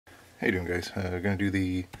How you doing, guys? Going to do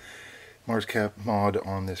the Mars cap mod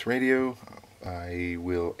on this radio. I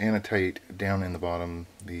will annotate down in the bottom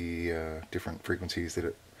the different frequencies that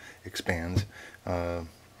it expands. I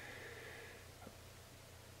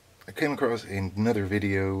came across another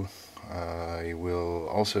video. I will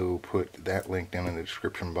also put that link down in the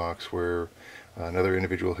description box where another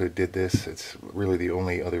individual who did this. It's really the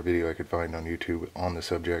only other video I could find on YouTube on the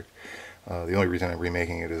subject. The only reason I'm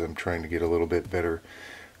remaking it is I'm trying to get a little bit better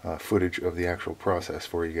footage of the actual process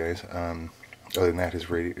for you guys. Other than that,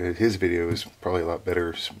 his video is probably a lot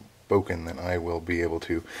better spoken than I will be able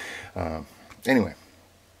to. Anyway,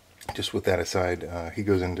 just with that aside, he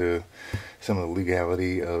goes into some of the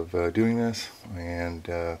legality of doing this, and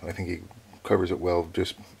I think he covers it well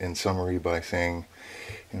just in summary by saying,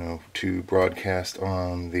 you know, to broadcast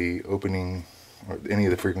on the opening or any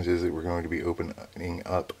of the frequencies that we're going to be opening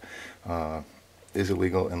up is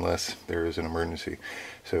illegal unless there is an emergency.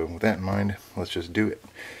 So with that in mind, let's just do it.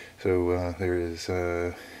 So there is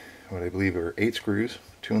what I believe are 8 screws,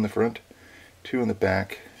 2 in the front, 2 in the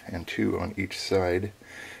back, and 2 on each side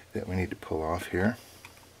that we need to pull off here.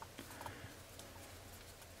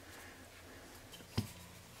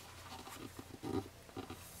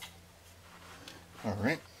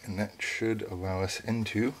 Alright, and that should allow us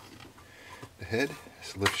into the head.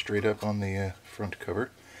 Just lift straight up on the front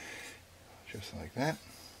cover, just like that.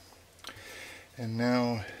 And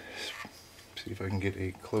now, see if I can get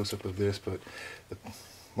a close-up of this, but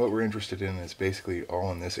what we're interested in is basically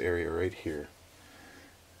all in this area right here.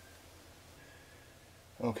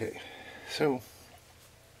 Okay, so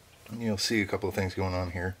you'll see a couple of things going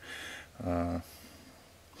on here.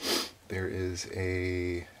 There is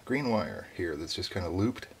a green wire here that's just kind of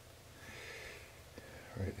looped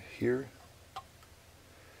right here.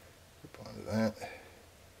 Up onto that.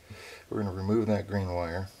 We're going to remove that green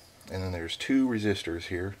wire, and then there's 2 resistors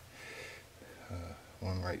here.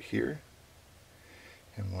 One right here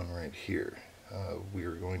and one right here. We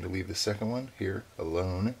are going to leave the second one here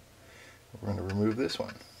alone. We're going to remove this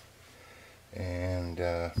one, and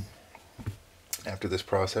after this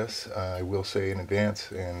process, I will say in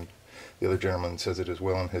advance, and the other gentleman says it as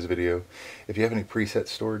well in his video, if you have any presets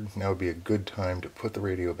stored, now would be a good time to put the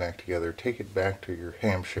radio back together, take it back to your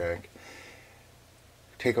ham shack,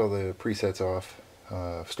 take all the presets off,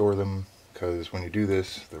 store them, because when you do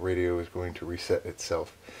this, the radio is going to reset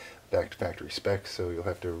itself back to factory specs, so you'll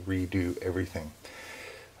have to redo everything.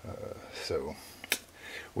 So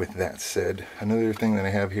with that said, another thing that I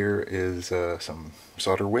have here is some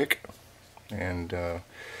solder wick, and the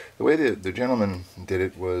way that the gentleman did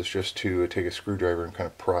it was just to take a screwdriver and kind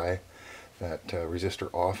of pry that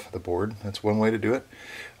resistor off the board. That's one way to do it.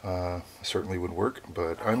 Certainly would work,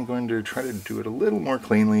 but I'm going to try to do it a little more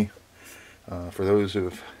cleanly. For those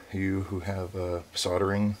of you who have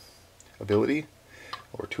soldering ability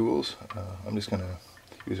or tools, I'm just going to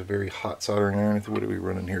use a very hot soldering iron. What are we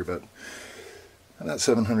running here? About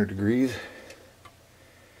 700 degrees.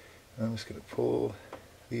 I'm just going to pull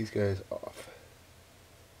these guys off.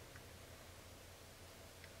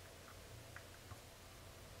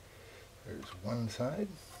 There's one side.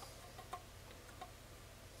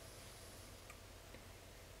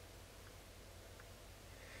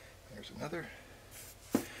 There's another.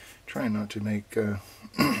 Trying not to make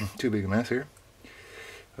too big a mess here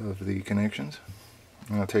of the connections.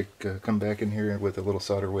 And I'll come back in here with a little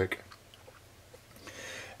solder wick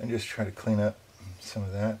and just try to clean up some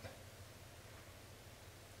of that.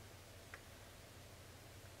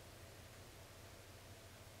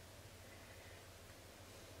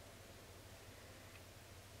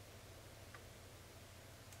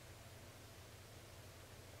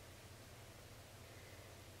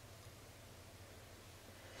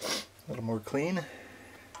 A little more clean.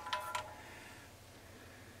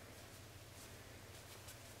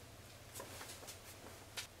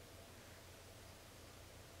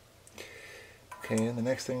 Okay, and the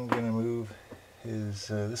next thing I'm going to move is,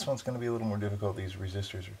 this one's going to be a little more difficult. These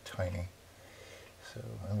resistors are tiny. So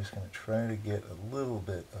I'm just going to try to get a little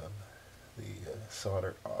bit of the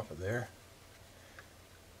solder off of there.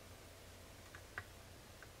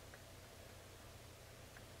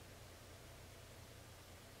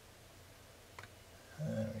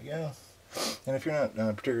 There we go. And if you're not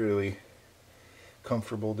particularly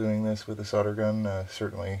comfortable doing this with a solder gun,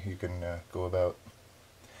 certainly you can go about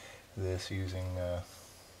this using a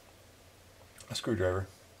screwdriver.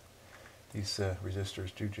 These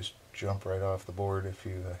resistors do just jump right off the board if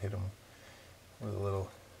you hit them with a little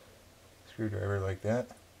screwdriver like that.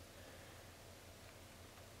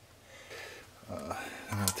 And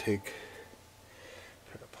I'll take a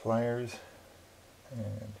pair of pliers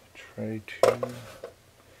and try to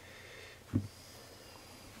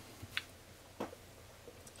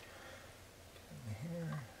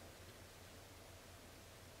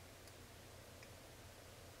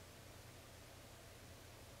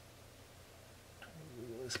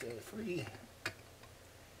this guy free.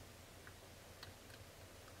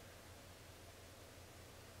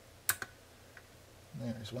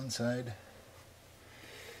 There's one side.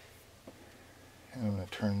 And I'm going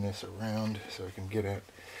to turn this around so I can get at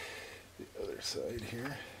the other side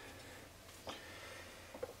here.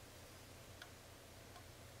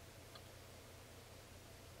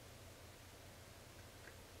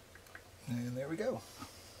 And there we go.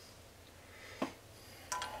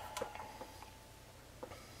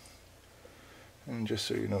 And just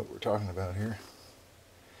so you know what we're talking about here,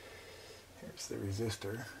 here's the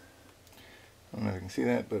resistor. I don't know if you can see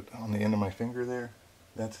that, but on the end of my finger there,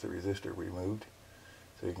 that's the resistor we moved.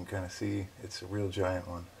 So you can kind of see it's a real giant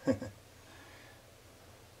one.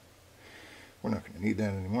 We're not going to need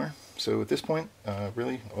that anymore. So at this point,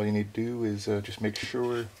 really, all you need to do is just make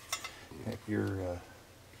sure that you're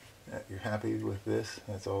happy with this.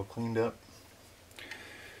 That's all cleaned up.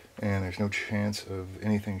 And there's no chance of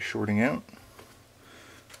anything shorting out.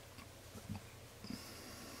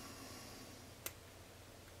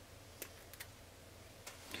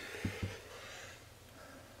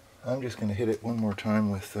 I'm just going to hit it one more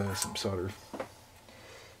time with some solder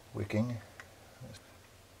wicking.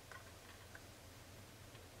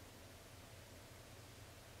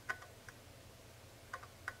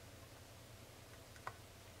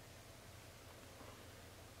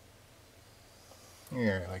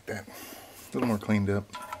 Yeah, like that. A little more cleaned up.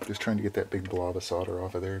 Just trying to get that big blob of solder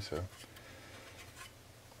off of there, so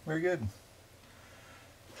very good.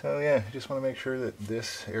 So yeah, I just want to make sure that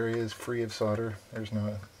this area is free of solder. There's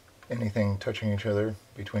not anything touching each other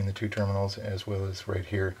between the two terminals, as well as right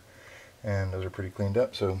here, and those are pretty cleaned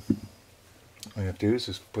up. So all you have to do is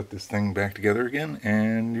just put this thing back together again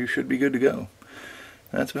and you should be good to go.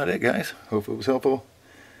 That's about it, guys. Hope it was helpful.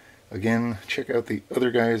 Again, check out the other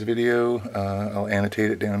guy's video. I'll annotate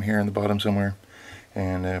it down here in the bottom somewhere,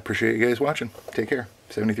 and appreciate you guys watching. Take care.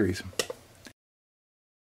 73s.